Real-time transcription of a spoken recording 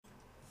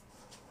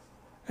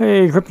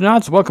Hey,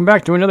 Cryptonauts, welcome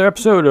back to another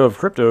episode of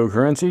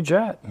Cryptocurrency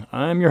Chat.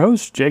 I'm your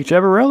host, Jake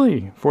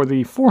Chavarelli, for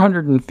the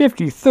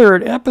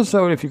 453rd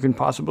episode, if you can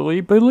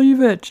possibly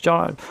believe it.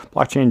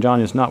 Blockchain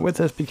John is not with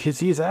us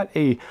because he's at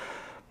an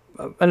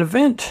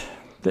event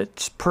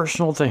that's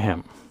personal to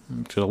him.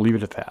 I'm just going to leave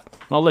it at that.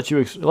 I'll let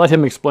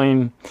him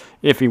explain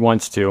if he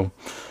wants to.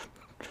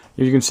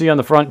 You can see on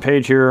the front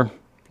page here,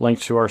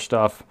 links to our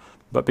stuff.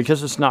 But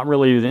because it's not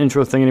really an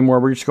intro thing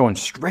anymore, we're just going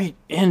straight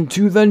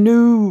into the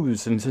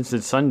news. And since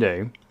it's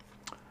Sunday,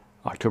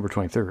 October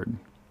 23rd,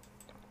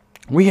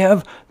 we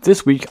have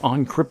this week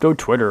on Crypto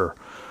Twitter.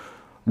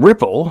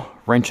 Ripple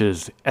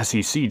wrenches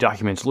SEC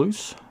documents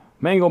loose.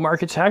 Mango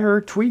Markets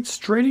hacker tweets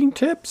trading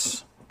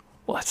tips.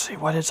 Let's see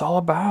what it's all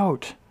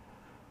about.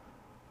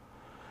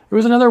 It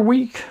was another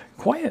week.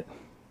 Quiet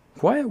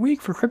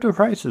week for crypto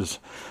crisis.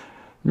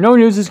 No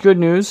news is good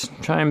news,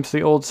 chimes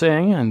the old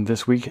saying, and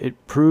this week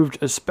it proved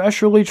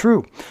especially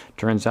true.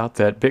 Turns out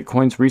that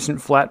Bitcoin's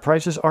recent flat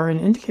prices are an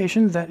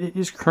indication that it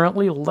is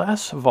currently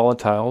less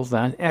volatile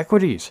than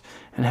equities,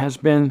 and has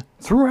been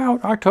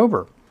throughout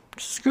October.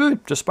 Which is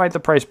good, despite the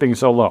price being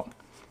so low.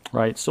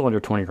 Right, still under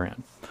 20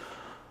 grand.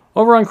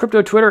 Over on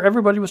Crypto Twitter,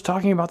 everybody was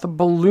talking about the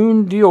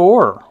Ballon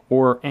d'Or,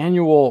 or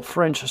annual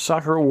French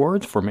soccer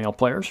awards for male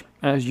players.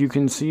 As you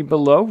can see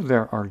below, they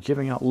are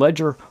giving out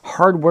Ledger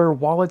hardware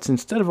wallets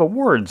instead of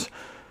awards.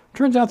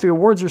 Turns out the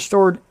awards are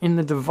stored in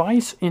the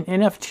device in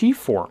NFT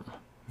form.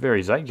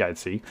 Very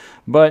zeitgeisty,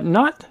 but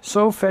not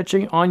so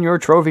fetching on your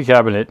trophy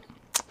cabinet.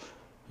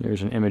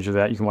 Here's an image of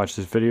that. You can watch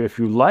this video if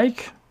you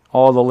like.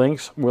 All the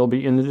links will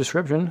be in the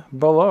description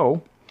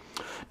below.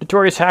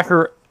 Notorious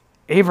hacker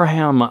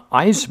Abraham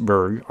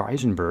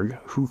Eisenberg,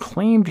 who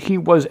claimed he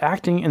was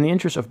acting in the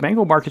interest of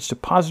Mango Markets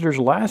depositors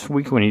last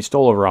week when he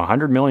stole over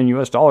 $100 million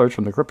US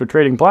from the crypto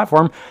trading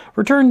platform,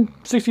 returned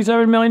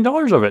 $67 million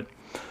of it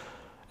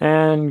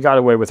and got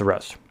away with the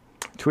rest.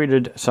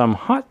 Tweeted some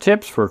hot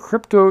tips for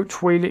crypto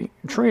trading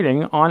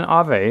on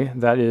Aave,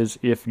 that is,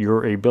 if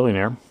you're a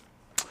billionaire.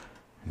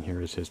 And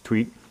here is his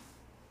tweet.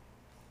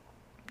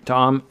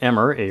 Tom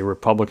Emmer, a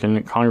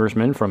Republican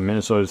congressman from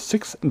Minnesota's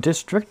 6th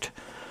District,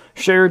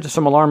 shared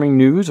some alarming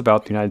news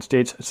about the United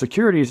States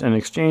Securities and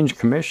Exchange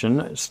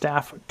Commission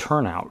staff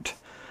turnout.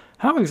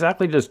 How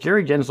exactly does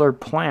Gary Gensler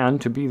plan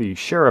to be the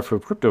sheriff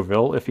of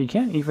Cryptoville if he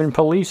can't even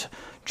police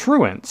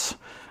truants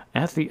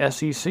at the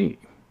SEC?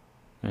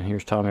 And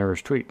here's Tom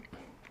Emmer's tweet.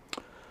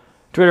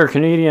 Twitter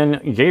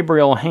Canadian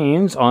Gabriel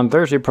Haynes on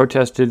Thursday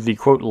protested the,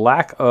 quote,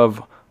 lack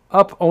of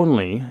up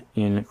only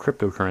in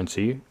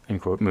cryptocurrency,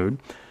 end quote, mood.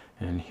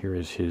 And here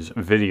is his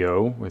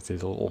video with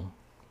his little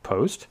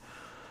post.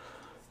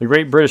 The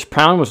Great British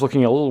Pound was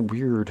looking a little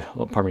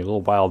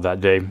wild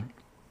that day.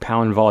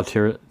 Pound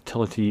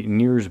volatility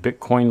nears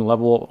Bitcoin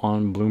level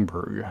on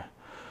Bloomberg.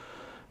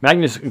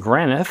 Magnus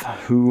Graneth,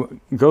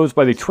 who goes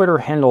by the Twitter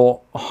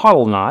handle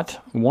HODLNOT,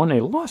 won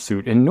a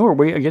lawsuit in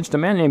Norway against a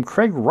man named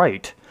Craig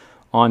Wright.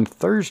 On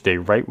Thursday,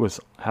 Wright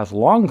has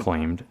long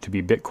claimed to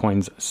be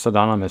Bitcoin's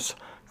pseudonymous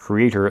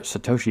creator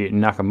Satoshi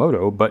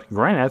Nakamoto, but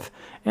Graneth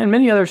and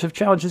many others have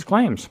challenged his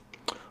claims.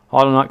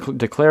 HODLNOT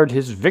declared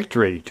his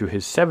victory to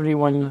his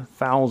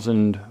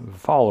 71,000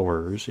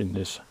 followers in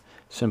this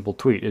simple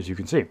tweet, as you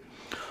can see.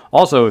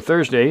 Also,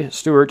 Thursday,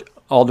 Stuart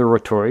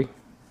Alderoty,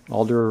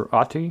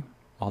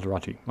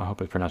 I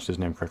hope I pronounced his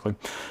name correctly,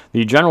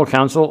 the general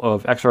counsel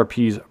of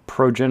XRP's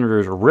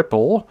progenitors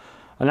Ripple,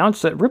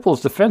 announced that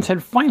Ripple's defense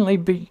had finally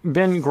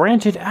been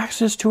granted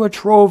access to a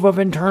trove of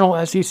internal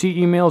SEC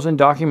emails and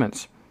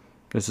documents.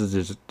 This is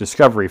his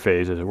discovery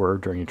phase, as it were,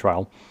 during a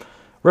trial.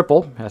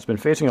 Ripple has been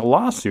facing a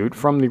lawsuit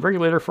from the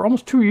regulator for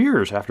almost 2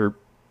 years after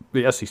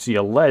the SEC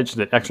alleged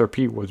that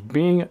XRP was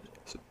being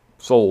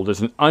sold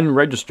as an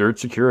unregistered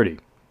security.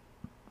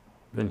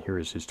 Then here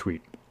is his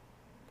tweet.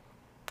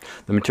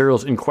 The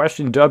materials in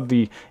question, dubbed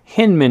the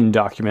Hinman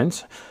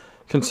documents,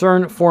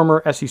 concern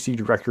former SEC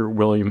Director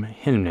William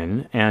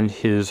Hinman and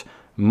his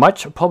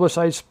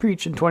much-publicized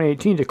speech in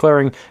 2018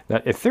 declaring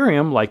that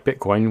Ethereum, like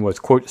Bitcoin, was,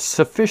 quote,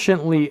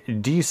 sufficiently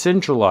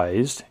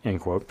decentralized, end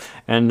quote,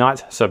 and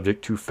not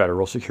subject to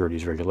federal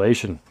securities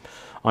regulation.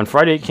 On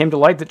Friday, it came to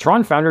light that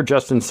Tron founder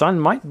Justin Sun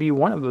might be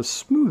one of the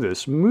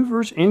smoothest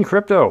movers in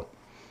crypto.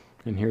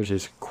 And here's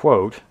his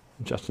quote.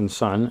 Justin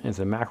Sun is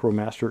a macro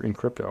master in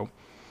crypto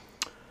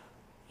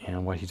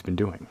and what he's been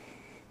doing.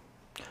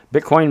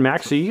 Bitcoin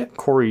maxi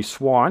Corey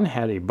Swan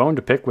had a bone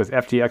to pick with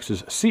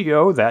FTX's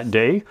CEO that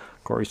day.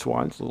 Corey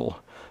Swan's little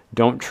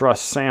don't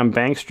trust Sam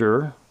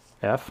Bankster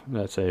F.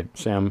 That's a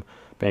Sam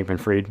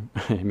Bankman-Fried,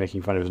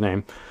 making fun of his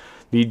name.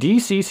 The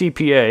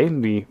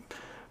DCCPA, the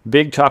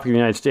big topic in the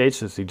United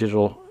States, is the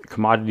Digital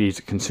Commodities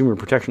Consumer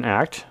Protection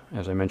Act,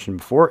 as I mentioned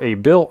before, a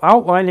bill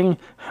outlining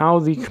how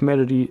the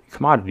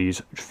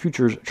Commodities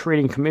Futures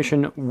Trading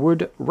Commission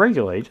would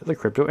regulate the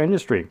crypto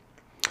industry.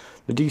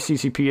 The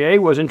DCCPA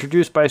was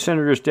introduced by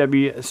Senators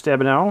Debbie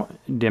Stabenow,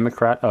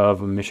 Democrat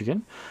of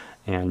Michigan,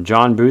 and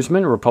John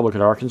Boozman,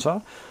 Republican of Arkansas.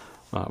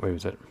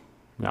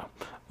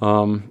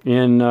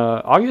 In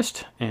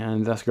August,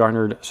 and thus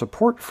garnered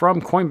support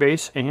from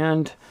Coinbase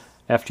and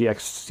FTX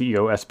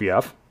CEO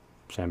SBF.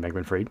 Sam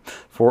Bankman-Fried,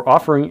 for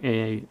offering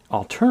an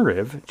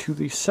alternative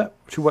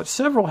to what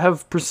several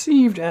have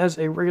perceived as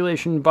a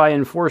regulation by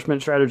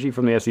enforcement strategy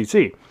from the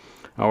SEC.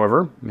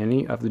 However,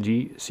 many of the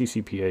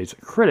DCCPA's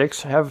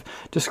critics have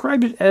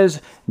described it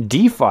as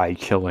DeFi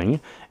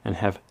killing and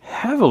have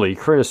heavily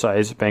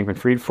criticized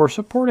Bankman-Fried for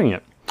supporting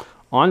it.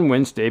 On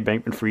Wednesday,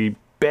 Bankman-Fried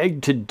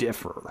begged to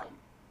differ.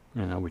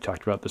 We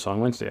talked about this on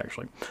Wednesday,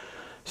 actually.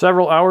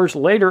 Several hours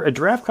later, a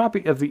draft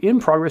copy of the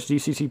in-progress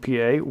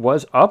DCCPA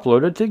was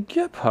uploaded to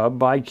GitHub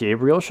by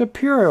Gabriel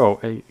Shapiro,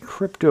 a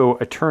crypto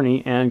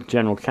attorney and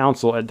general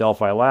counsel at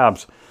Delphi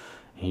Labs.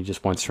 He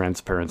just wants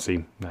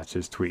transparency. That's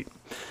his tweet.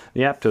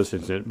 The Aptos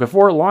incident.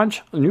 Before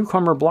launch,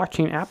 newcomer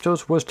blockchain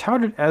Aptos was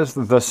touted as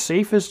the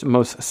safest,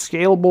 most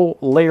scalable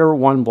Layer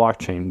 1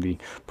 blockchain. The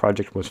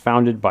project was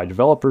founded by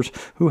developers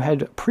who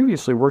had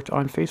previously worked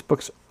on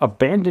Facebook's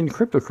abandoned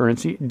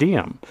cryptocurrency,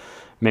 Diem.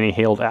 Many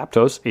hailed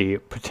Aptos a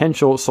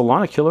potential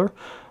Solana killer,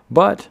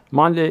 but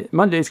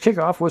Monday's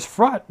kickoff was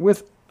fraught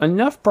with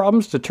enough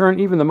problems to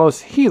turn even the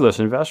most heedless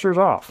investors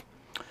off.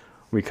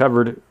 We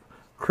covered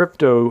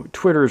crypto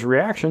Twitter's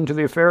reaction to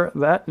the affair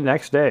that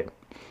next day.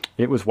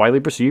 It was widely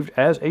perceived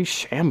as a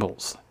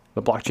shambles.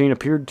 The blockchain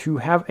appeared to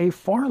have a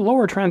far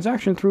lower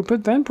transaction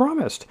throughput than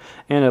promised,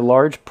 and a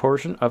large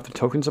portion of the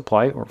token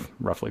supply, or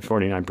roughly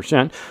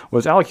 49%,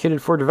 was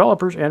allocated for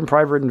developers and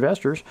private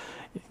investors,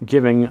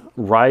 giving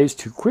rise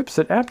to quips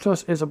that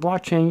Aptos is a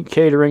blockchain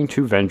catering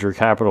to venture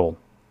capital.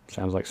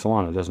 Sounds like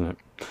Solana, doesn't it?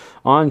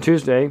 On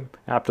Tuesday,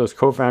 Aptos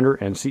co-founder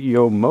and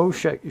CEO Mo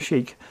Shaikh,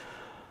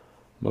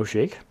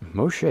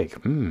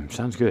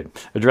 sounds good,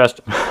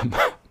 addressed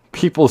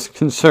people's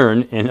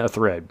concern in a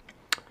thread.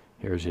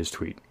 Here's his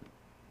tweet.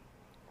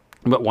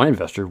 But one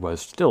investor was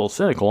still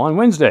cynical on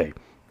Wednesday.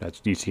 That's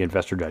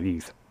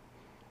dcinvestor.eth.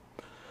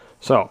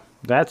 So,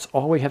 that's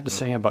all we have to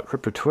say about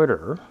crypto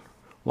Twitter.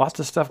 Lots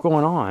of stuff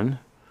going on.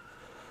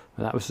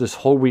 That was this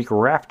whole week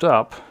wrapped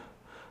up.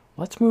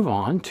 Let's move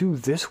on to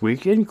This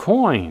Week in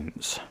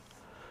Coins.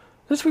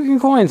 This Week in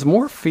Coins,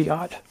 more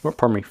flat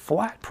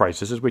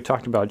prices, as we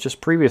talked about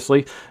just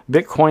previously.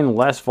 Bitcoin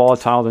less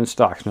volatile than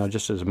stocks. Now,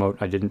 just as a note,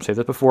 I didn't say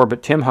this before,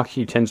 but Tim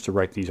Huckey tends to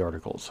write these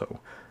articles. So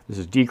this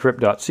is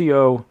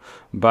decrypt.co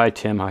by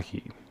Tim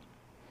Huckey.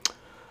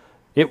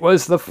 It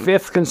was the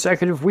 5th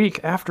consecutive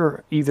week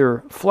after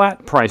either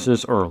flat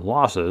prices or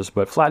losses,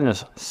 but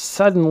flatness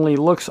suddenly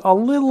looks a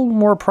little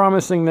more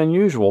promising than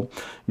usual.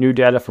 New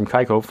data from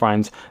Kaiko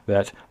finds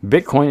that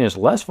Bitcoin is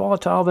less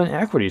volatile than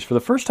equities for the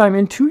first time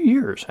in 2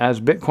 years, as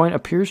Bitcoin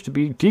appears to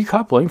be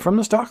decoupling from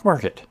the stock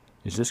market.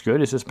 Is this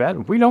good? Is this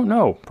bad? We don't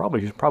know.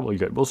 Probably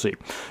good. We'll see.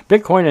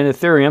 Bitcoin and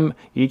Ethereum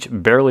each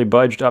barely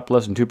budged up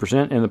less than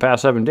 2% in the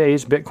past 7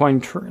 days.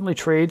 Bitcoin currently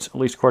trades, at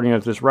least according to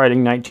this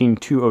writing,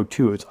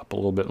 19,202. It's up a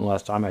little bit in the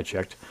last time I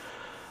checked.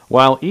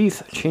 While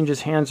ETH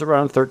changes hands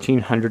around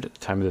 1,300 at the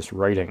time of this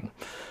writing.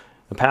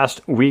 The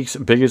past week's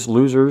biggest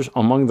losers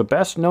among the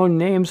best-known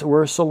names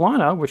were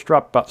Solana, which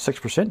dropped about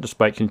 6%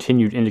 despite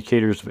continued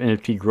indicators of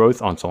NFT growth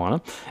on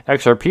Solana,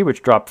 XRP,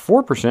 which dropped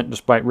 4%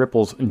 despite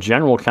Ripple's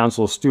general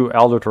counsel Stu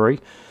Alderoty,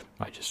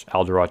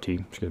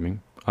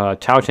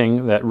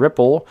 touting that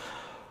Ripple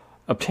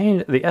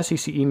obtained the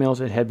SEC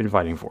emails it had been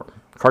fighting for.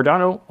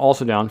 Cardano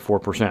also down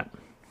 4%.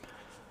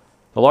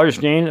 The largest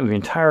gain of the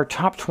entire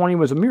top 20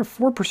 was a mere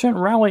 4%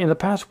 rally in the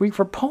past week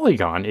for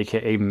Polygon,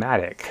 aka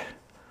Matic.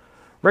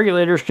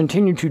 Regulators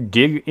continue to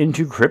dig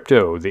into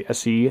crypto. The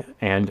SEC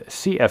and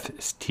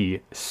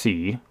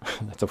CFTC,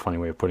 that's a funny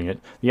way of putting it,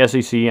 the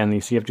SEC and the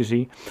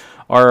CFTC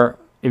are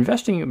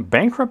investing in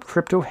bankrupt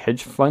crypto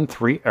hedge fund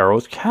Three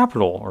Arrows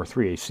Capital, or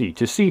 3AC,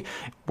 to see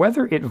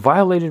whether it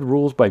violated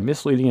rules by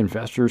misleading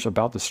investors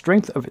about the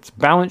strength of its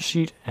balance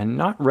sheet and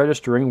not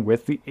registering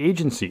with the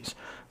agencies,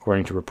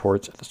 according to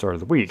reports at the start of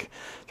the week.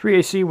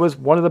 3AC was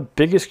one of the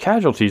biggest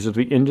casualties of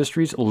the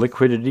industry's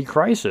liquidity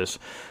crisis,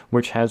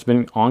 which has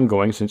been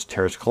ongoing since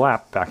Terra's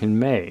collapse back in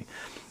May.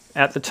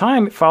 At the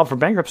time it filed for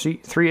bankruptcy,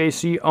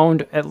 3AC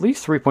owed at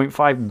least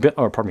 $3.5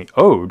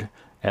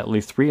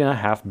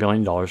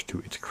 billion to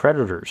its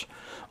creditors.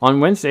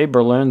 On Wednesday,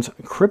 Berlin's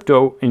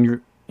crypto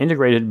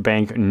integrated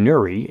bank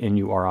Nuri,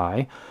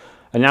 N-U-R-I,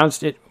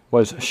 announced it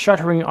was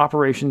shuttering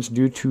operations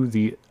due to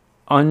the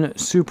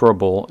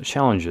unsuperable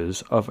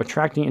challenges of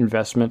attracting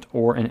investment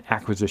or an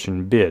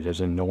acquisition bid, as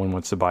in no one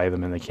wants to buy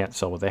them and they can't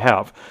sell what they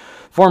have.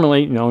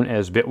 Formerly known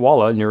as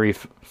Bitwala, Nuri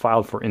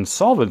filed for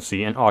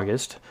insolvency in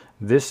August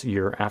this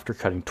year after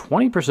cutting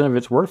 20% of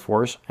its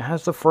workforce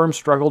as the firm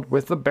struggled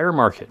with the bear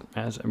market,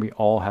 as we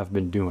all have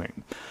been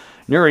doing.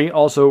 Nuri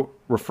also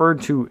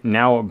referred to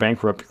now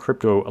bankrupt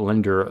crypto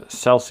lender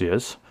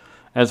Celsius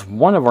as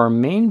one of our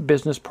main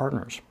business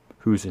partners,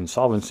 whose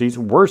insolvencies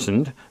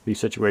worsened the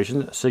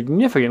situation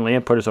significantly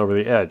and put us over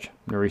the edge.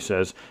 Nuri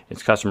says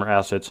its customer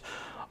assets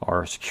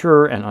are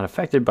secure and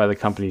unaffected by the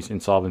company's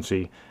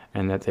insolvency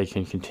and that they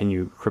can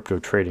continue crypto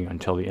trading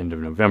until the end of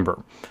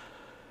November.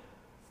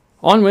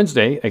 On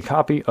Wednesday, a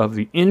copy of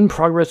the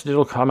In-Progress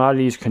Digital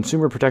Commodities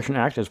Consumer Protection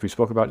Act, as we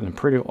spoke about in the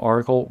previous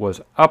article, was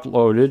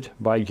uploaded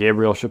by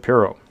Gabriel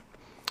Shapiro.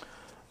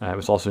 It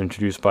was also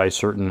introduced by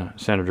certain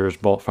senators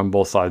from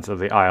both sides of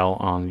the aisle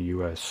on the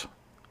U.S.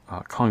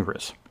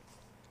 Congress.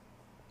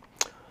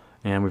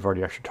 And we've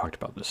already actually talked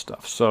about this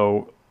stuff.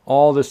 So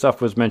all this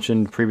stuff was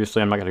mentioned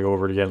previously. I'm not going to go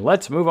over it again.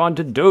 Let's move on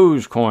to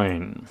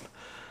Dogecoin.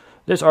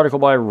 This article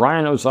by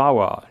Ryan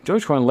Ozawa.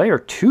 Dogecoin Layer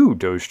 2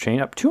 Doge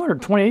Chain up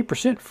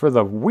 228% for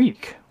the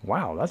week.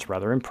 Wow, that's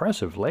rather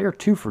impressive. Layer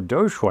 2 for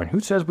Dogecoin. Who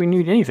says we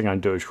need anything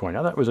on Dogecoin?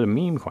 Now that was a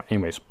meme coin.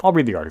 Anyways, I'll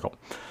read the article.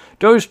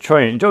 Doge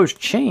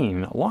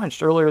Chain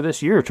launched earlier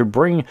this year to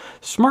bring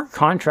smart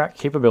contract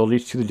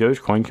capabilities to the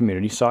Dogecoin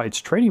community, saw its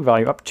trading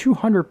value up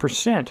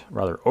 200%,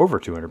 rather over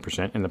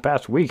 200% in the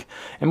past week,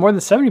 and more than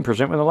 70%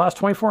 within the last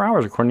 24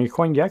 hours, according to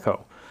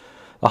CoinGecko.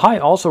 The high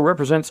also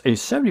represents a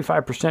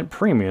 75%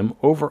 premium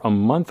over a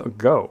month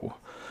ago.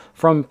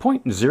 From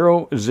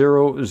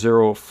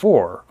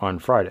 0.0004 on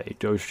Friday,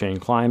 Dogechain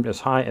climbed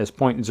as high as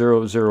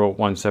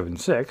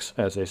 0.00176,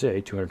 as they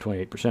say,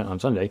 228% on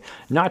Sunday,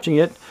 notching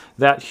it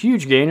that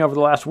huge gain over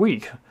the last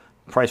week,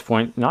 price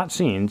point not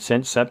seen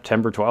since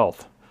September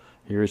 12th.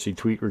 Here's the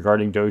tweet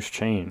regarding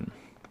Dogechain.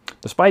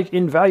 The spike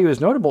in value is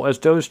notable as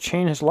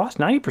Dogechain has lost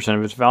 90%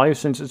 of its value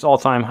since its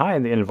all-time high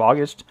at the end of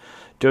August.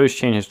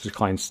 Dogechain has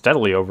declined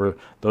steadily over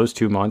those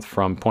 2 months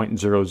from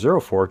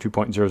 0.004 to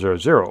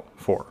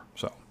 0.0004,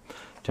 so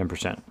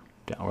 10%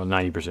 down, or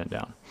 90%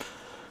 down.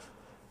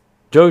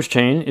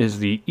 Dogechain is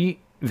the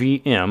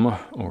EVM,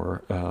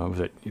 or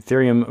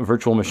Ethereum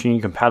Virtual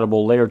Machine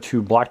compatible Layer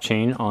 2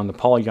 blockchain on the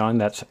Polygon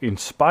that's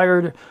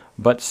inspired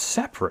but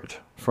separate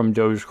from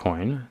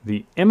Dogecoin,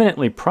 the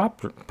eminently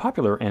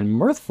popular and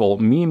mirthful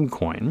meme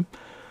coin.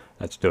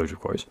 That's Doge, of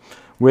course.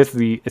 With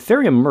the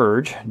Ethereum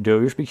merge,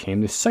 Doge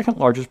became the second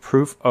largest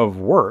proof of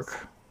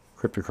work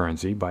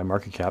cryptocurrency by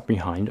market cap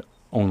behind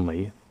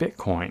only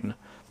Bitcoin,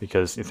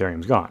 because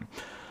Ethereum's gone.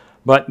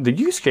 But the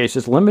use case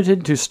is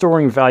limited to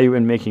storing value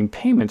and making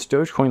payments.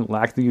 Dogecoin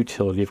lacked the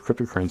utility of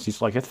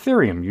cryptocurrencies like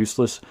Ethereum,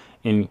 useless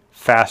in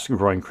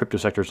fast-growing crypto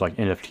sectors like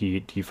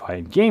NFT, DeFi,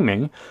 and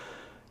gaming.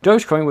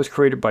 Dogecoin was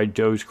created by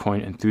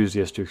Dogecoin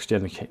enthusiasts to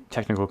extend the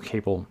technical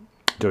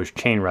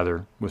Dogechain,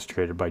 rather, was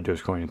created by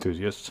Dogecoin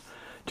enthusiasts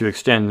to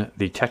extend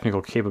the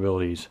technical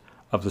capabilities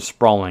of the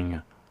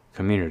sprawling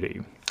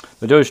community.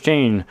 The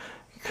Dogechain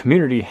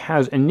community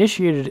has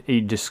initiated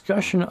a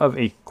discussion of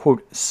a,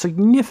 quote,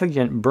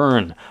 significant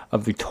burn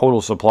of the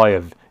total supply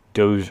of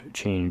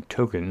Dogechain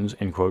tokens,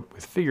 end quote,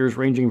 with figures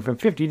ranging from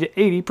 50 to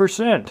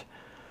 80%.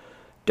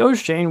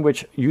 Dogechain,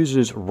 which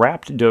uses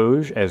wrapped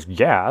Doge as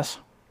gas,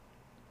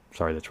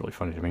 sorry, that's really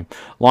funny to me,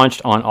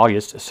 launched on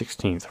August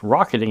 16th,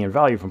 rocketing in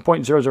value from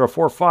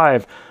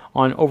 0.0045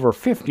 on over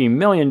 $50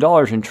 million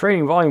in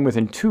trading volume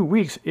within 2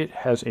 weeks. It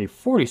has a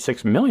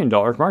 $46 million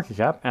market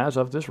cap as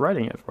of this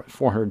writing at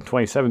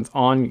 427th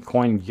on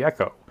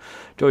CoinGecko.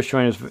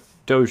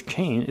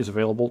 Dogechain is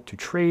available to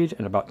trade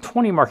in about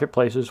 20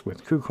 marketplaces,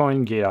 with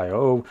KuCoin,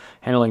 Gate.io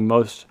handling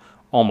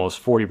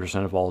almost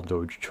 40% of all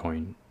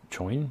Dogechain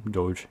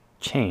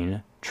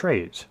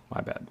trades.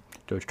 My bad.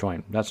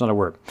 Dogecoin. That's not a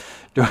word.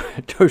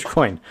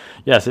 Dogecoin.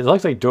 Yes, it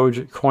looks like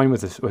Dogecoin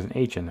with an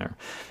H in there.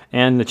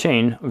 And the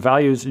chain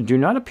values do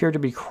not appear to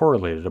be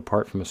correlated,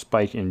 apart from a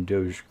spike in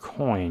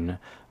Dogecoin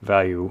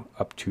value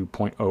up to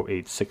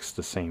 0.086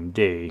 the same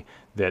day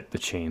that the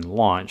chain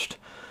launched.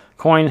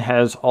 Coin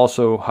has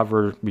also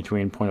hovered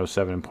between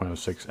 0.07 and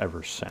 0.06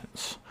 ever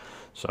since.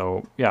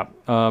 So, yeah,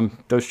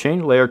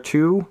 Dogechain Layer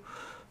 2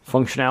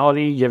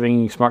 functionality,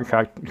 giving smart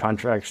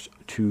contracts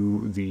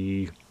to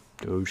the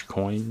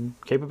Dogecoin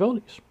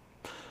capabilities.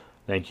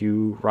 Thank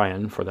you,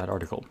 Ryan, for that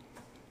article.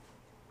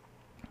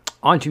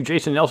 On to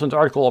Jason Nelson's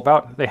article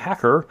about the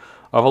hacker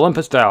of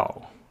Olympus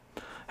DAO.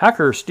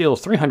 Hacker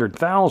steals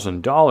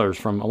 $300,000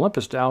 from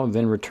Olympus DAO,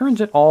 then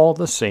returns it all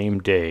the same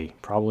day,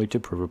 probably to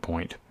prove a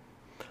point.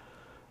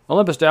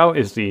 Olympus DAO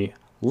is the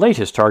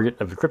latest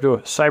target of the crypto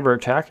cyber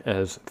attack,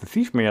 as the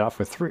thief made off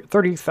with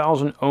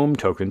 30,000 Ohm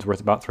tokens worth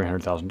about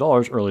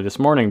 $300,000 early this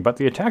morning, but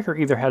the attacker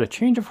either had a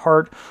change of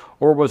heart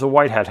or was a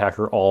white hat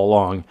hacker all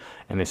along,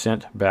 and they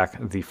sent back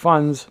the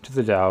funds to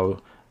the DAO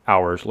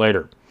hours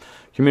later.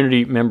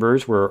 Community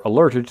members were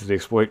alerted to the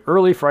exploit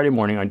early Friday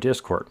morning on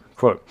Discord.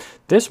 Quote,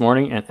 this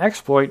morning, an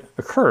exploit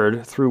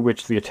occurred through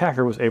which the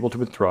attacker was able to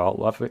withdraw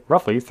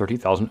roughly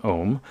 30,000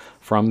 Ohm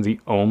from the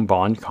Ohm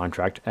bond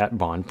contract at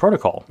Bond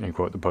Protocol, end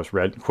quote. The post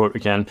read, quote,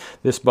 again,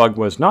 this bug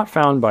was not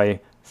found by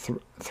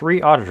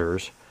three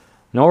auditors,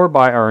 nor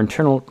by our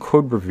internal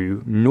code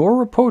review, nor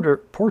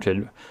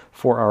reported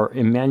for our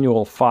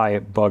Emmanuel Phi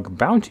bug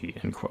bounty,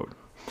 end quote.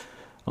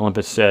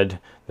 Olympus said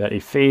that a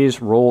phase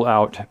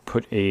rollout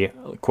put a,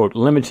 quote,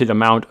 limited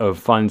amount of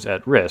funds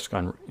at risk,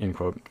 end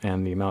quote,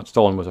 and the amount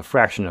stolen was a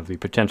fraction of the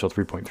potential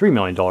 $3.3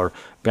 million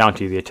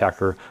bounty the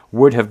attacker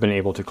would have been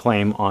able to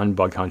claim on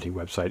bug hunting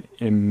website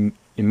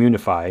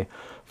Immunify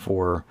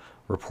for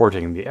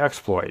reporting the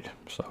exploit.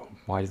 So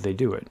why did they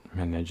do it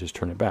and then just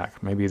turn it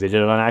back? Maybe they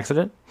did it on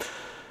accident?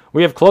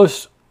 We have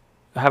closed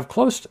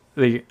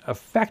the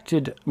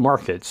affected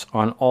markets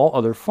on all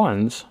other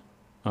funds,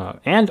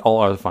 and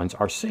all other funds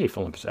are safe,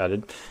 Olympus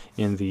added.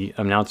 In the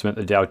announcement,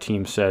 the DAO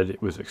team said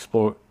it was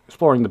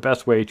exploring the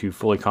best way to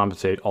fully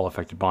compensate all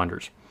affected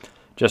bonders.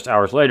 Just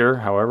hours later,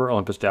 however,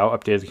 Olympus DAO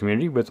updated the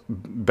community with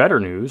better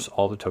news.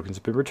 All the tokens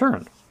have been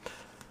returned.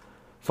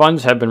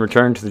 Funds have been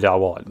returned to the DAO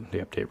wallet, the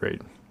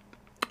update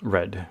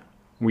read.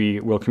 We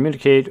will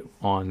communicate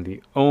on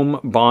the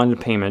OHM bond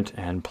payment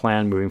and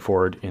plan moving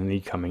forward in the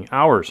coming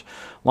hours.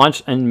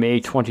 Launched in May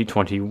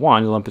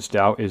 2021, Olympus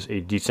DAO is a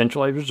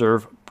decentralized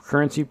reserve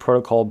currency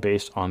protocol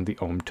based on the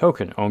OHM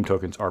token. OHM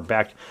tokens are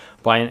backed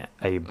by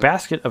a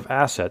basket of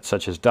assets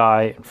such as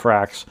DAI and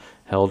Frax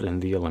held in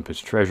the Olympus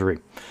treasury.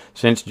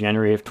 Since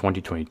January of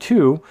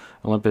 2022,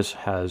 Olympus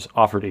has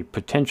offered a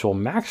potential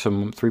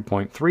maximum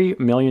 $3.3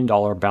 million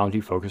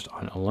bounty focused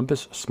on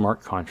Olympus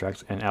smart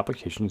contracts and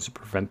applications to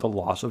prevent the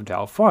loss of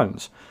DAO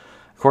funds.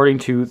 According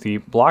to the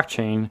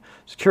blockchain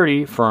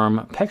security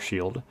firm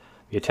PeckShield,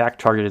 the attack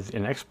targeted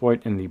an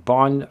exploit in the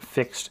bond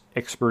fixed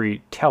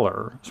expiry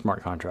teller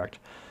smart contract.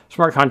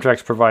 Smart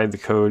contracts provide the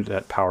code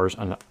that powers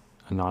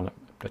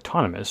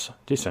autonomous,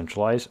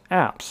 decentralized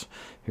apps.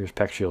 Here's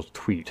PeckShield's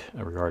tweet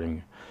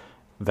regarding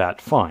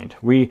that find.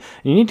 You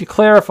need to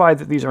clarify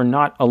that these are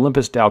not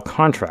Olympus DAO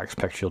contracts,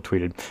 PeckShield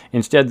tweeted.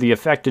 Instead, the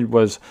affected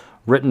was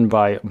written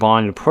by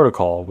Bond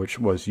Protocol, which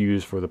was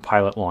used for the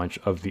pilot launch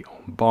of the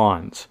OHM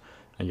bonds.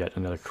 And yet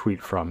another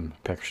tweet from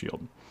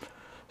PeckShield.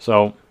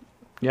 So,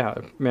 yeah,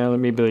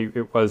 man, maybe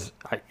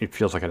it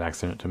feels like an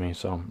accident to me,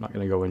 so I'm not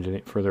going to go into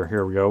it further.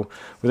 Here we go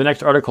with the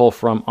next article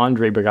from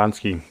Andrei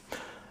Bogansky.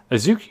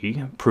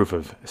 Azuki, proof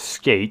of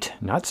skate,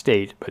 not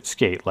state, but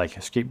skate, like a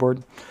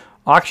skateboard,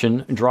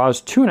 auction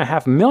draws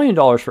 $2.5 million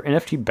for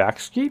NFT-backed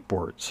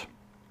skateboards.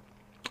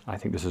 I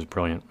think this is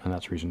brilliant, and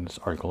that's the reason this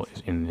article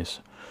is in this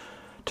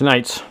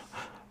tonight's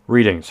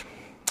readings.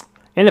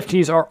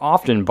 NFTs are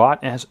often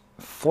bought as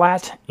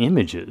flat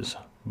images,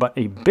 but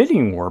a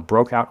bidding war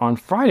broke out on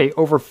Friday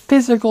over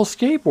physical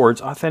skateboards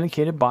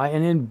authenticated by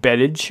an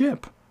embedded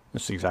chip.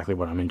 This is exactly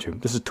what I'm into.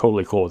 This is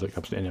totally cool when it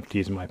comes to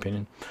NFTs, in my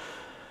opinion.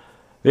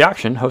 The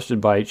auction,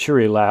 hosted by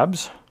Chiru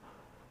Labs,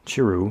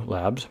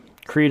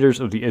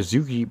 creators of the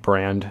Azuki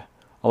brand,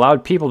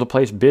 allowed people to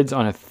place bids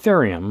on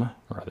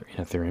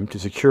Ethereum, to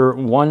secure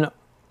one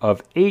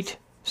of 8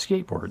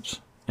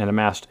 skateboards and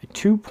amassed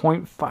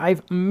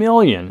 $2.5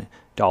 million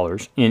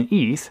in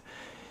ETH.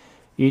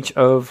 Each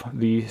of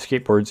the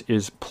skateboards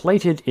is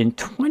plated in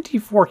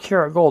 24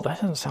 karat gold. That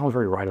doesn't sound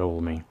very right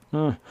to me.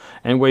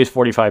 And weighs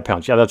 45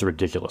 pounds. Yeah, that's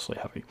ridiculously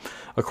heavy.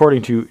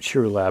 According to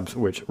Chiru Labs,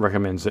 which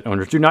recommends that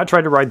owners do not try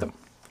to ride them.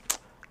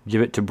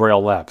 Give it to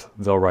Braille Labs.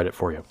 They'll write it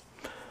for you.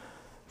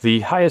 The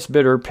highest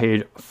bidder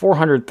paid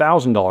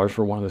 $400,000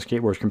 for one of the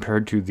skateboards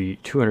compared to the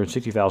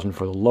 $260,000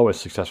 for the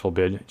lowest successful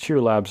bid.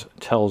 Chiru Labs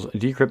tells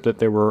Decrypt that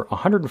there were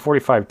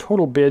 145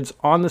 total bids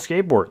on the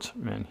skateboards.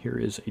 And here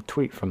is a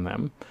tweet from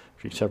them.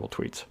 Actually, several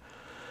tweets.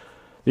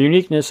 The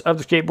uniqueness of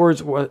the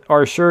skateboards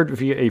are assured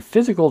via a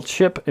physical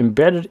chip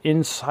embedded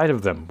inside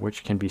of them,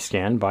 which can be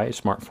scanned by a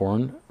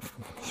smartphone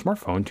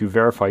to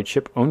verify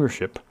chip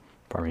ownership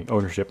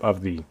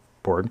of the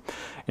board,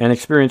 an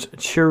experience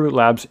Chiru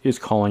Labs is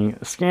calling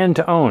Scan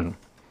to Own.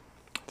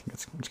 I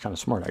think it's kind of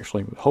smart,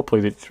 actually. Hopefully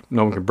that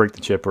no one can break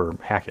the chip or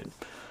hack it.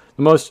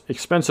 The most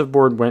expensive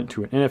board went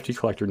to an NFT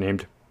collector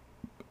named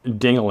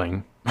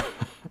Dingaling,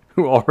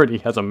 who already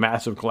has a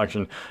massive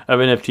collection of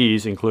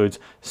NFTs, includes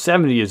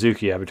 70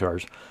 Azuki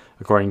avatars,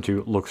 according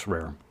to Looks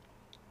Rare.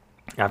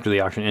 After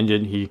the auction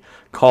ended, he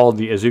called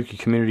the Azuki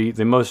community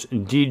the most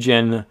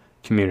degen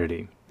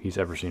community he's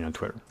ever seen on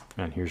Twitter.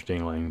 And here's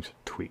Dingaling's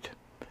tweet.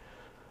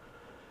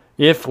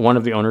 If one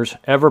of the owners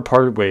ever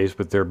parted ways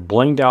with their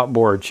blinged out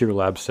board, Chiru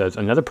Labs says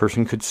another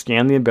person could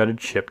scan the embedded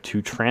chip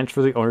to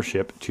transfer the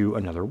ownership to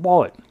another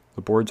wallet.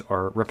 The boards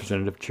are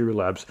representative of Chiru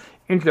Labs'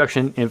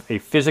 introduction of a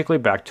physically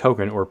backed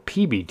token, or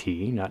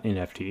PBT, not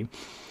NFT,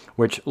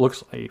 which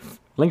links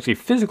a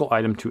physical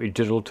item to a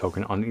digital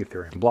token on the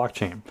Ethereum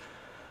blockchain.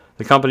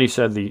 The company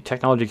said the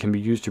technology can be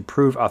used to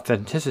prove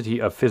authenticity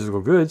of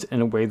physical goods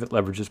in a way that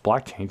leverages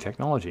blockchain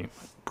technology.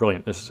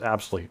 Brilliant. This is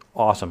absolutely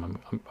awesome.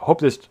 I hope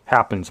this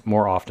happens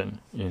more often.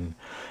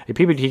 A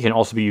PBT can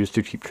also be used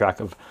to keep track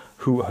of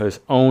who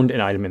has owned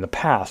an item in the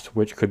past,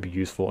 which could be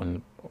useful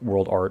in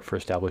world art for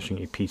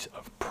establishing a piece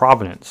of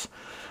provenance.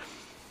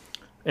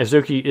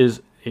 Azuki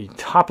is a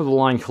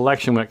top-of-the-line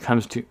collection when it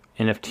comes to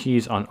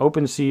NFTs on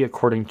OpenSea,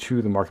 according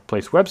to the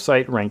marketplace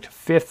website, ranked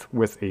 5th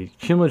with a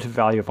cumulative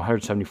value of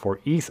 174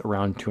 ETH,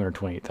 around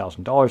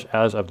 $228,000.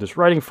 As of this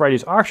writing,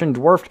 Friday's auction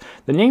dwarfed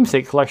the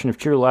namesake collection of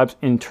Chiru Labs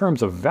in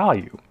terms of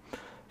value.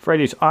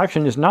 Friday's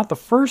auction is not the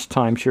first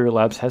time Chiru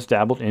Labs has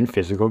dabbled in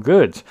physical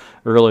goods.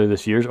 Earlier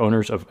this year,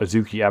 owners of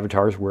Azuki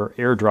avatars were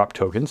airdrop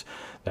tokens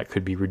that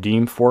could be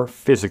redeemed for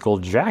physical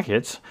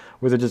jackets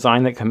with a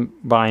design that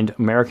combined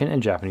American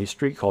and Japanese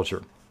street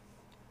culture.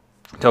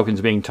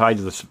 Tokens being tied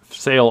to the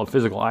sale of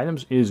physical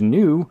items is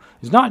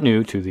not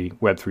new to the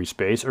Web3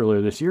 space.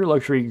 Earlier this year,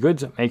 luxury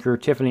goods maker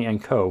Tiffany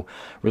 & Co.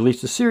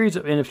 released a series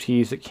of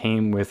NFTs that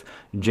came with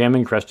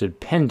gem-encrusted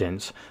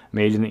pendants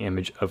made in the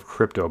image of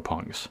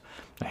CryptoPunks.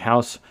 The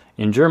house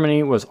in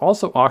Germany was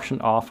also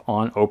auctioned off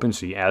on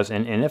OpenSea as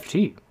an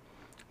NFT.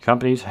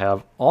 Companies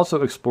have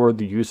also explored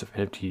the use of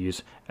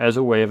NFTs as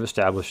a way of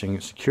establishing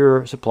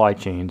secure supply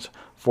chains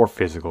for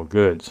physical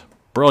goods.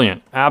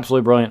 Brilliant.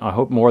 Absolutely brilliant. I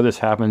hope more of this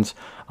happens.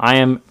 I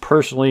am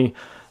personally,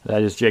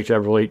 that is Jake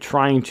Jabberley,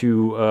 trying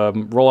to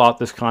roll out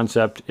this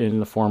concept in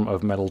the form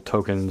of metal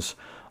tokens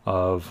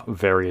of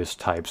various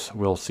types.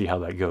 We'll see how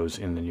that goes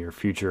in the near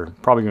future.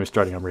 Probably going to be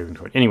starting on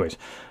Ravencoin. Anyways,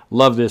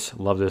 love this.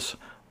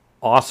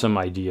 Awesome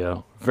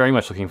idea. Very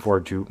much looking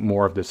forward to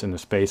more of this in the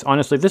space.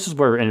 Honestly, this is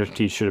where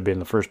NFTs should have been in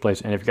the first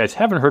place. And if you guys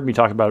haven't heard me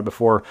talk about it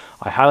before,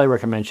 I highly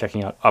recommend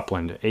checking out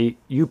Upland.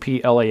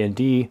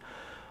 UPLAND.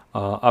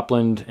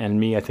 Upland and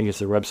Me, I think it's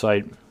their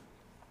website.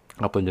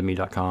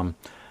 uplandandme.com,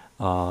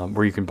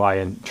 where you can buy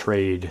and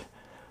trade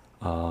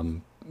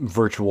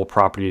virtual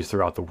properties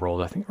throughout the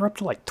world. I think we're up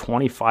to like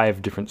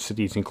 25 different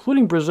cities,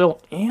 including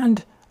Brazil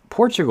and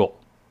Portugal.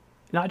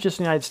 Not just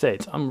the United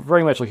States. I'm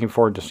very much looking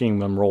forward to seeing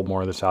them roll more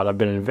of this out. I've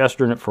been an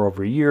investor in it for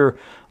over a year.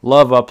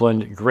 Love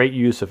Upland. Great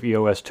use of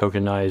EOS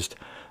tokenized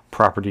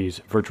properties,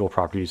 virtual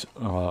properties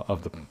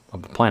of the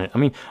planet. I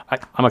mean,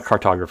 I'm a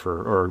cartographer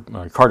or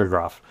a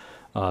cartograph,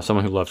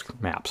 someone who loves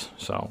maps.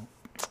 So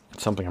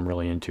it's something I'm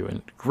really into,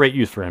 and great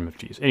use for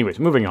NFTs. Anyways,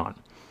 moving on.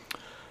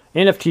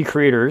 NFT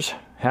creators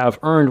have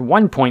earned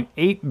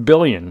 $1.8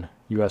 billion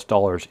US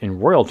in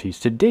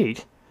royalties to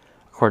date,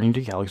 according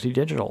to Galaxy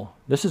Digital.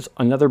 This is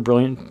another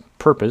brilliant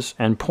purpose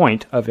and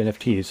point of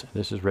NFTs.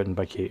 This is written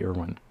by Kate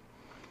Irwin.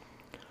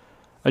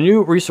 A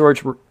new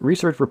research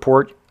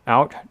report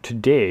out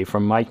today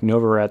from Mike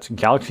Novarat's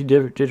Galaxy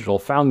Digital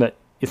found that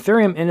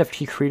Ethereum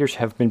NFT creators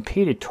have been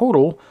paid a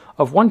total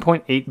of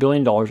 $1.8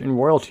 billion in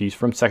royalties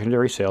from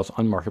secondary sales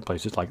on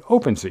marketplaces like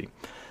OpenSea.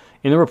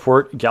 In the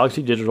report,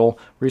 Galaxy Digital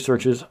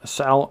researchers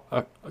Sal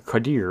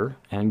Kadir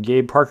and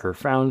Gabe Parker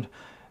found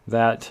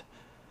that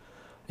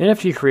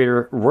NFT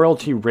creator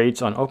royalty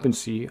rates on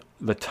OpenSea,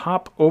 the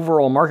top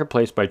overall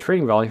marketplace by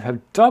trading value, have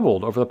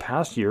doubled over the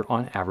past year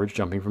on average,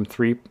 jumping from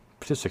 3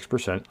 to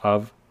 6%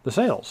 of the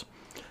sales.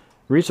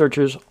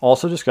 Researchers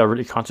also discovered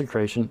a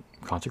concentration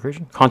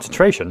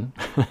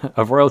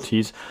of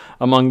royalties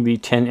among the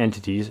 10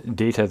 entities,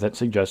 data that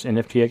suggests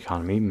NFT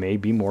economy may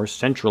be more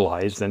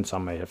centralized than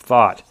some may have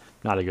thought.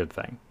 Not a good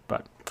thing,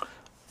 but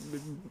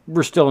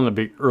we're still in the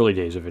big early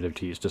days of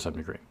NFTs to some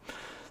degree.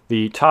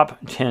 The top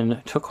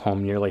 10 took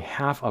home nearly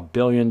 $500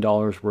 million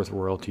worth of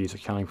royalties,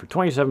 accounting for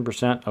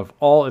 27% of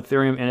all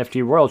Ethereum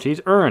NFT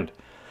royalties earned.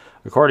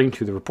 According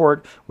to the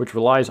report, which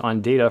relies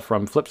on data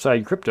from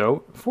Flipside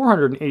Crypto,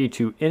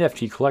 482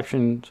 NFT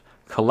collections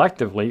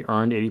collectively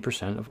earned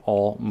 80% of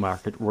all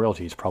market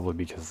royalties, probably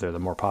because they're the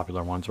more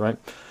popular ones, right?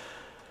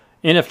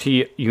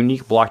 NFT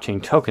unique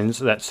blockchain tokens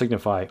that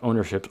signify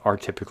ownership are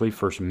typically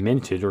first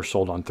minted or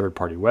sold on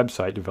third-party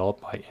website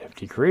developed by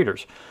NFT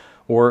creators,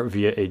 or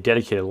via a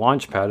dedicated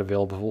launchpad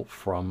available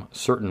from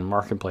certain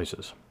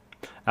marketplaces.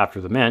 After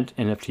the mint,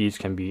 NFTs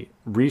can be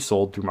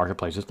resold through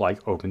marketplaces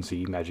like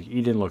OpenSea, Magic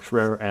Eden,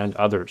 LooksRare, and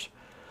others.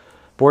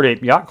 Bored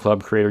Ape Yacht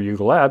Club creator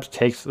Yuga Labs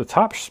takes the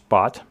top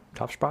spot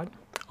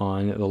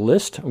on the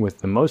list with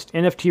the most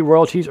NFT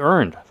royalties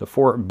earned. The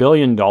 $4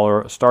 billion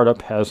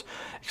startup has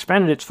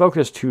expanded its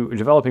focus to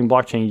developing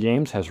blockchain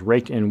games, has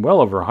raked in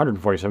well over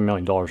 $147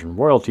 million in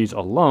royalties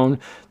alone.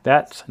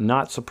 That's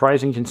not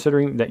surprising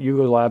considering that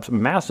Yuga Labs'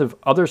 massive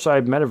Other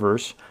Side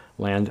metaverse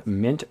land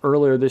mint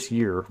earlier this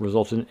year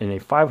resulted in a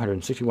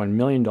 $561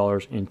 million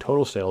in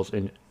total sales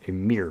in a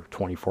mere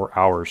 24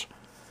 hours.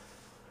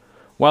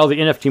 While the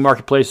NFT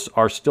marketplaces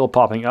are still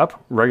popping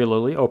up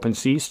regularly,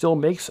 OpenSea still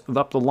makes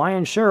up the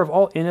lion's share of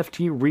all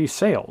NFT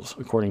resales,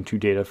 according to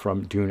data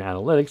from Dune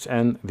Analytics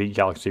and the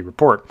Galaxy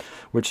report,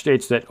 which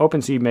states that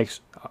OpenSea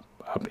makes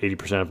up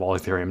 80% of all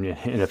Ethereum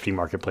NFT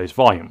marketplace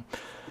volume.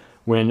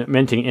 When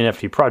minting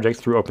NFT projects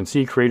through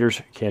OpenSea,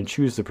 creators can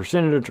choose the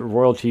percentage of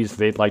royalties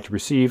they'd like to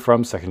receive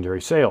from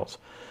secondary sales.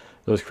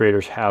 Those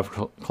creators have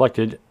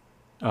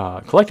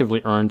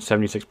collectively earned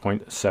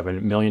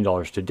 $76.7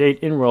 million to date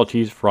in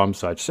royalties from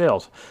such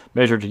sales.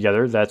 Measured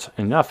together, that's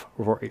enough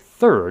for a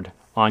third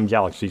on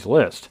Galaxy's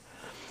list.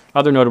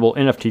 Other notable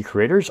NFT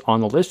creators on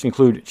the list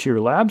include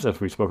Cheer Labs,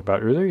 as we spoke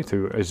about earlier,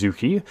 through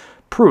Azuki,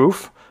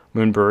 Proof,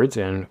 Moonbirds,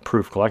 and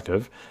Proof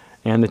Collective,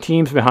 and the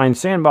teams behind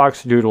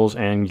Sandbox, Doodles,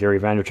 and Gary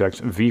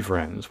Vaynerchuk's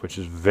VeeFriends, which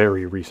is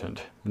very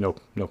recent. No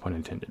pun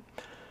intended.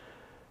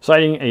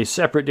 Citing a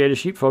separate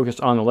datasheet focused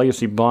on the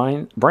legacy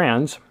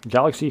brands,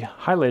 Galaxy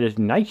highlighted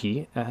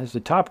Nike as the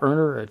top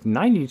earner at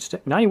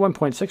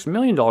 $91.6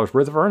 million worth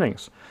of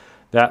earnings.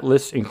 That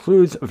list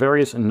includes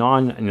various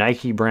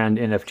non-Nike brand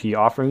NFT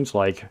offerings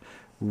like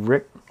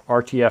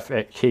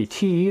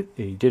RTFKT,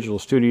 a digital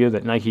studio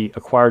that Nike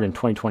acquired in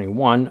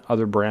 2021.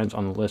 Other brands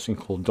on the list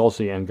include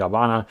Dolce &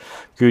 Gabbana,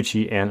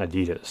 Gucci, and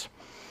Adidas.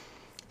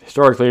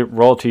 Historically,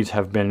 royalties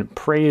have been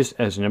praised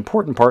as an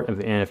important part of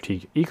the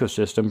NFT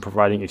ecosystem,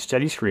 providing a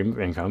steady stream of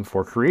income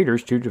for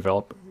creators to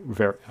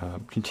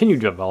continue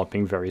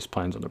developing various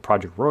plans on their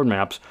project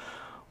roadmaps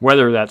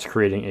Whether that's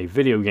creating a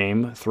video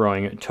game,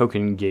 throwing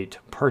token-gated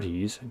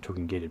parties,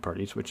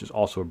 which is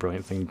also a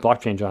brilliant thing.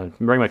 Blockchain John is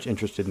very much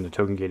interested in the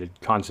token-gated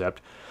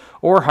concept,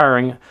 or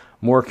hiring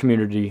more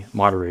community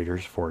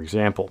moderators, for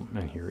example.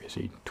 And here is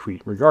a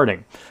tweet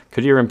regarding.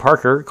 Kadir and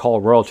Parker call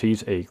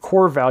royalties a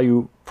core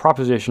value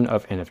proposition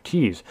of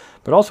NFTs,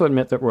 but also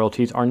admit that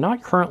royalties are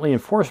not currently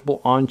enforceable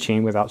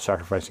on-chain without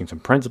sacrificing some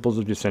principles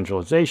of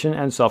decentralization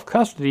and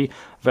self-custody,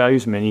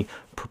 values many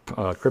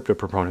crypto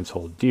proponents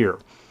hold dear.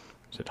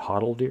 Is it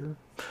hodl dear?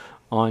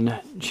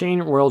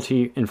 On-chain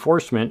royalty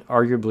enforcement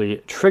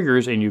arguably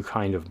triggers a new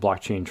kind of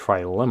blockchain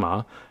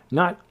trilemma,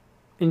 not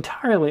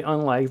entirely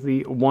unlike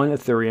the one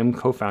Ethereum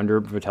co-founder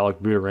Vitalik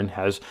Buterin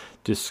has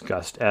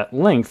discussed at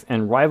length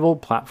and rival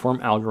platform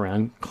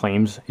Algorand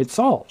claims it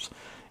solves.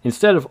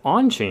 Instead of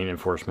on-chain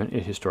enforcement,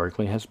 it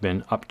historically has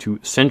been up to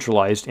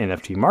centralized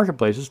NFT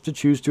marketplaces to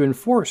choose to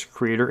enforce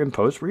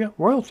creator-imposed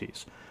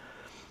royalties.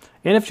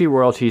 NFT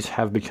royalties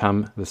have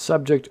become the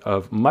subject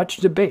of much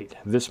debate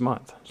this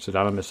month.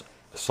 Pseudonymous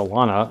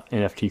Solana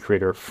NFT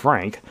creator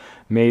Frank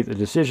made the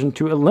decision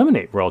to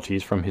eliminate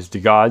royalties from his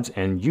DeGods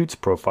and Utes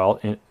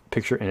profile in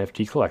picture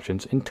NFT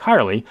collections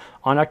entirely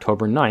on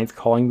October 9th,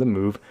 calling the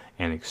move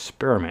an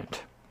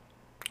experiment.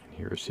 And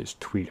here's his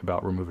tweet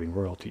about removing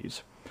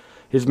royalties.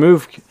 His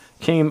move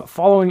came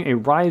following a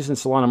rise in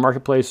Solana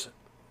marketplace.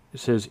 It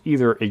says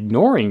either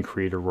ignoring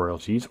creator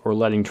royalties or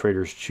letting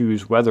traders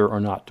choose whether or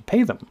not to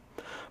pay them.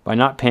 By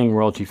not paying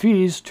royalty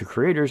fees to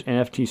creators,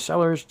 NFT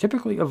sellers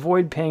typically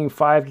avoid paying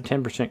 5 to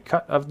 10%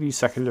 cut of the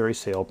secondary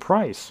sale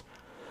price.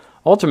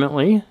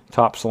 Ultimately,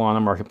 top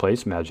Solana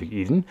marketplace Magic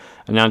Eden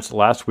announced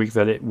last week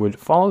that it would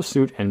follow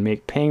suit and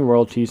make paying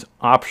royalties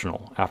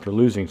optional after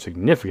losing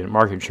significant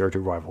market share to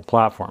rival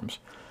platforms.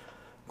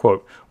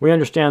 Quote, "We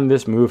understand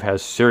this move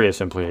has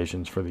serious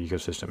implications for the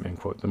ecosystem," end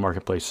quote, the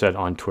marketplace said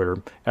on Twitter,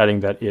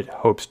 adding that it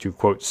hopes to,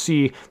 quote,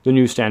 "see the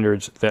new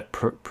standards that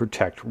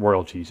protect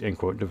royalties," end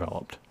quote,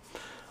 developed.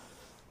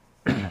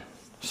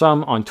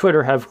 Some on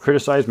Twitter have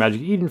criticized Magic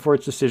Eden for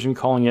its decision,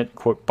 calling it,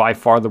 quote, "by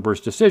far the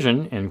worst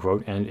decision," end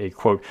quote, and a,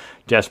 quote,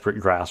 "desperate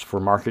grasp for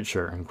market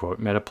share," end quote.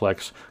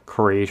 Metaplex,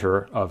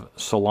 creator of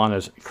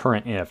Solana's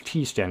current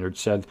NFT standard,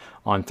 said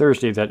on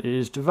Thursday that it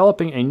is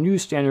developing a new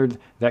standard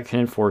that can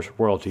enforce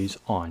royalties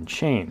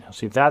on-chain.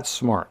 See, that's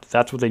smart.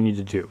 That's what they need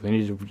to do. They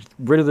need to get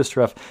rid of this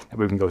stuff that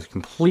we can go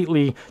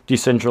completely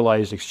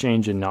decentralized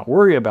exchange and not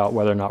worry about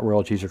whether or not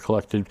royalties are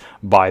collected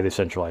by the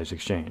centralized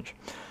exchange.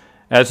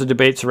 As the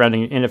debate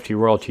surrounding NFT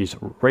royalties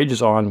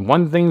rages on,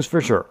 one thing's for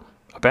sure.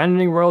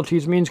 Abandoning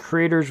royalties means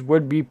creators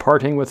would be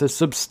parting with a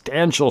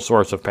substantial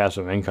source of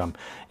passive income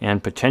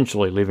and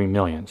potentially leaving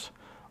millions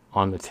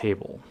on the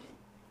table.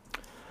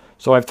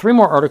 So I have 3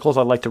 more articles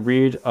I'd like to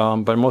read,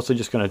 but I'm mostly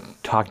just going to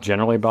talk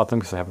generally about them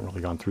because I haven't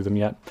really gone through them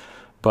yet.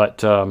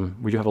 But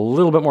we do have a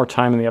little bit more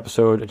time in the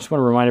episode. I just want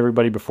to remind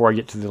everybody before I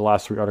get to the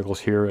last 3 articles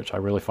here, which I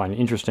really find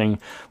interesting.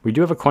 We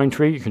do have a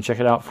CoinTree. You can check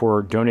it out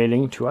for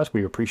donating to us.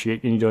 We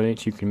appreciate any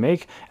donates you can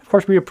make. Of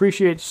course, we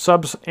appreciate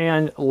subs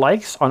and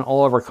likes on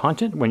all of our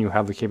content when you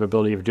have the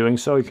capability of doing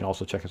so. You can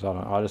also check us out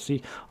on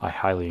Odyssey. I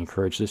highly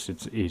encourage this.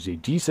 It is a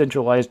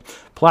decentralized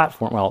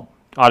platform. Well,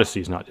 Odyssey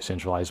is not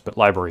decentralized, but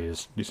LBRY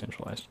is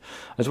decentralized.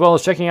 As well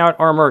as checking out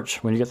our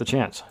merch when you get the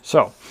chance.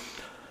 So,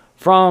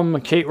 from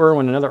Kate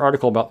Irwin, another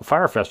article about the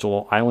Fire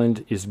Festival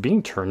Island is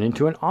being turned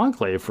into an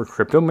enclave for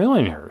crypto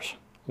millionaires.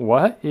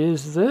 What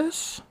is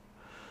this?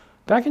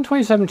 Back in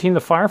 2017,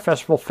 the Fire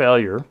Festival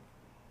failure,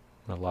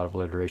 a lot of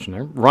alliteration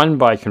there, run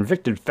by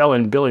convicted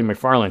felon Billy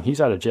McFarland, he's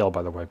out of jail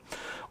by the way,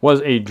 was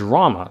a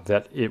drama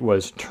that it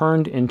was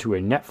turned into a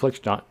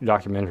Netflix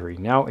documentary.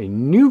 Now a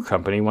new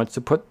company wants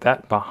to put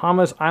that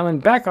Bahamas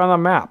island back on the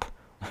map.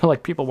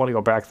 Like people want to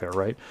go back there,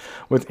 right?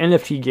 With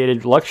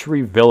NFT-gated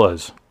luxury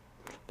villas.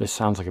 This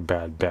sounds like a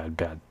bad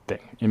thing.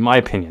 In my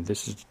opinion,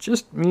 this is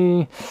just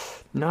me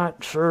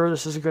not sure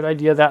this is a good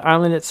idea. That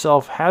island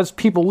itself has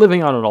people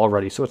living on it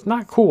already, so it's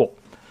not cool.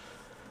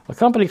 A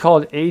company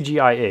called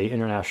AGIA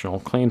International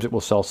claims it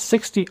will sell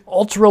 60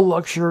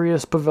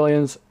 ultra-luxurious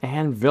pavilions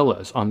and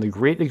villas on the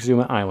Great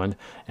Exuma Island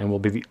and will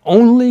be the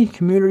only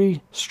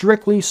community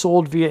strictly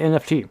sold via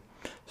NFT.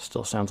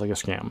 Still sounds like a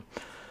scam.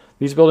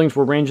 These buildings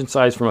will range in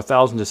size from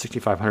 1,000 to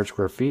 6,500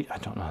 square feet. I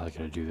don't know how they're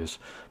going to do this.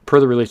 Per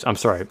the release, I'm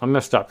sorry, I'm going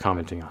to stop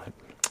commenting on it.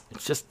 It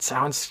just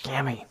sounds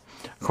scammy.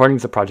 According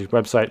to the project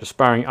website,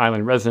 aspiring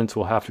island residents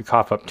will have to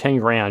cough up 10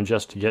 grand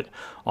just to get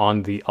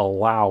on the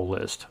allow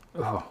list.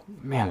 Oh,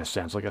 man, this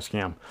sounds like a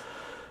scam.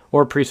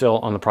 Or pre-sale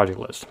on the project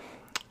list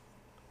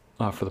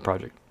for the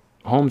project.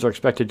 Homes are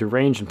expected to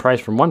range in price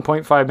from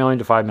 $1.5 million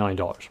to $5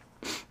 million.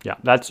 Yeah,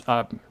 that's.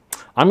 I'm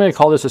going to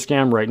call this a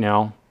scam right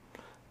now.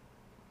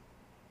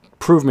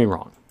 Prove me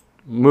wrong.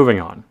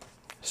 Moving on.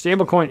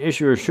 Stablecoin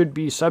issuers should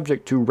be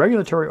subject to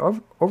regulatory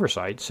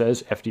oversight,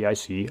 says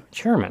FDIC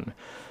chairman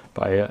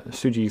by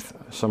Sujith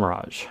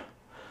Samaraj.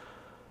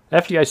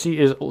 FDIC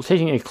is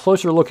taking a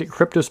closer look at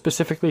crypto,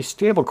 specifically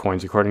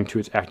stablecoins, according to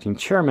its acting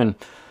chairman.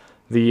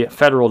 The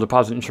Federal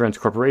Deposit Insurance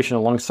Corporation,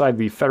 alongside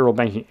the federal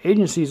banking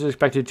agencies, is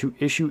expected to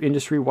issue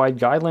industry-wide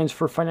guidelines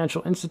for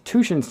financial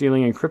institutions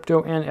dealing in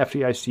crypto, and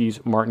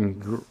FDIC's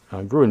Martin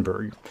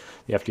Gruenberg.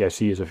 The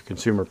FDIC is a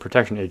consumer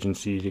protection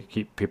agency to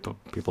keep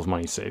people's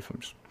money safe.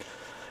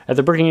 At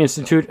the Brookings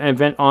Institute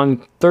event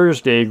on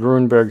Thursday,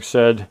 Gruenberg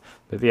said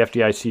that the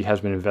FDIC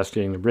has been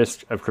investigating the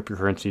risk of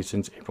cryptocurrency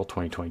since April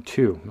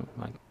 2022.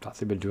 I thought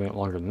they'd been doing it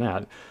longer than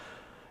that.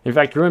 In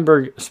fact,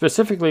 Gruenberg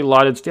specifically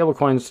lauded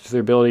stablecoins to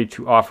their ability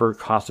to offer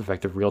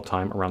cost-effective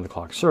real-time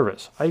around-the-clock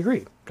service. I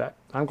agree.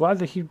 I'm glad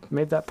that he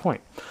made that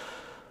point.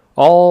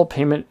 All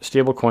payment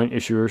stablecoin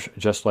issuers,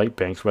 just like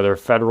banks, whether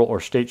federal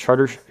or state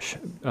charters,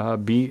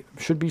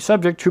 should be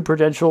subject to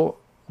prudential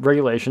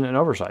regulation and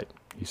oversight,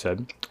 he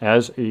said.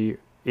 As a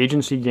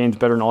agency gains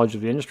better knowledge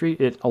of the industry,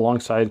 it,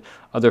 alongside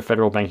other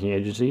federal banking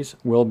agencies,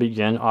 will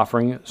begin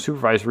offering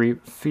supervisory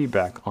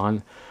feedback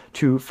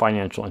to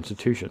financial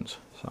institutions.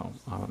 So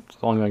it's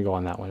only going to go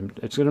on that one.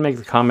 It's going to make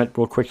the comment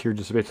real quick here,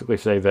 just to basically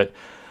say that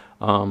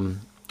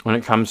when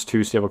it comes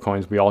to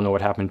stablecoins, we all know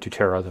what happened to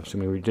Terra.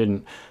 Assuming we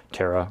didn't,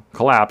 Terra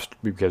collapsed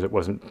because it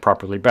wasn't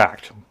properly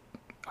backed.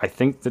 I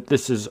think that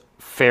this is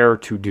fair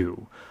to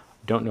do.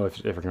 Don't know if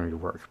it's ever going to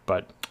work,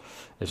 but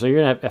so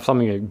you're going to have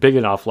something big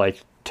enough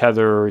like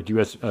Tether,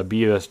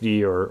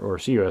 BUSD, or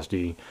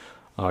CUSD,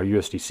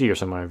 USDC, or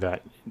something like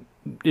that.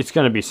 It's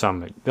going to be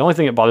something. The only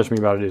thing that bothers me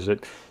about it is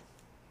that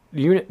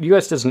the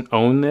U.S. doesn't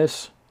own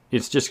this.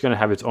 It's just going to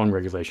have its own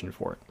regulation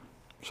for it.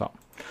 So,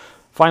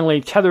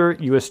 finally, Tether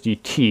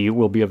USDT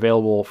will be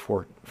available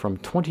from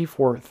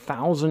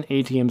 24,000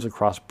 ATMs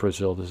across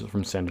Brazil. This is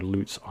from Sander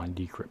Lutz on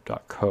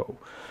Decrypt.co.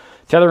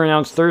 Tether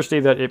announced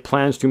Thursday that it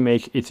plans to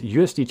make its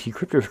USDT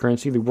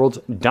cryptocurrency the world's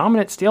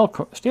dominant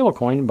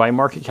stablecoin by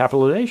market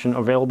capitalization,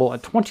 available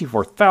at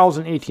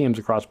 24,000 ATMs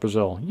across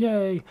Brazil.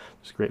 Yay!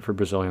 It's great for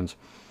Brazilians.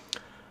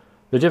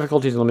 The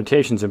difficulties and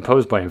limitations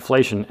imposed by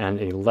inflation and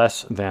a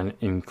less than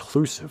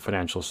inclusive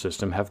financial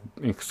system have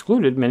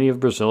excluded many of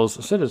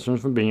Brazil's citizens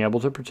from being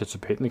able to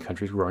participate in the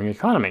country's growing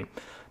economy.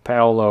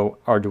 Paolo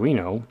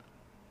Arduino,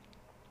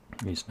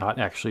 he's not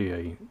actually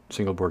a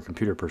single-board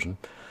computer person,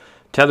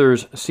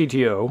 Tether's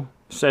CTO,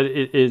 said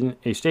it in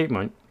a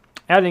statement,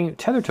 adding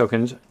Tether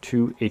tokens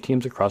to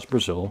ATMs across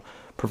Brazil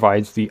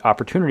provides the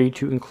opportunity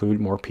to include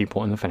more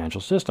people in the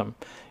financial system.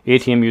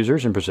 ATM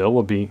users in Brazil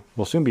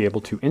will soon be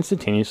able to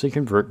instantaneously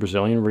convert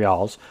Brazilian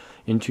reals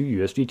into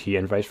USDT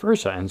and vice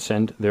versa, and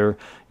send their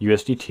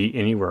USDT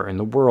anywhere in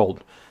the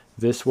world.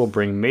 This will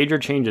bring major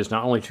changes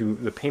not only to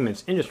the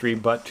payments industry,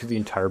 but to the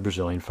entire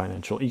Brazilian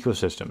financial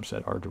ecosystem,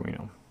 said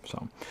Arduino. So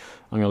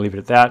I'm going to leave it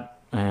at that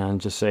and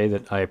just say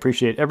that I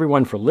appreciate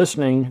everyone for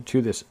listening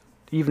to this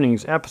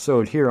evening's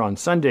episode here on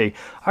Sunday,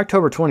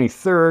 October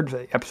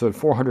 23rd, episode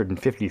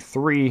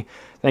 453.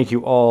 Thank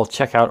you all.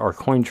 Check out our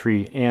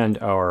CoinTree and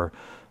our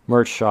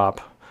merch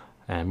shop.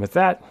 And with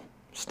that,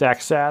 stack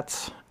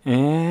sats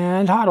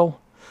and hodl.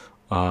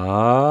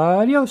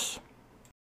 Adios.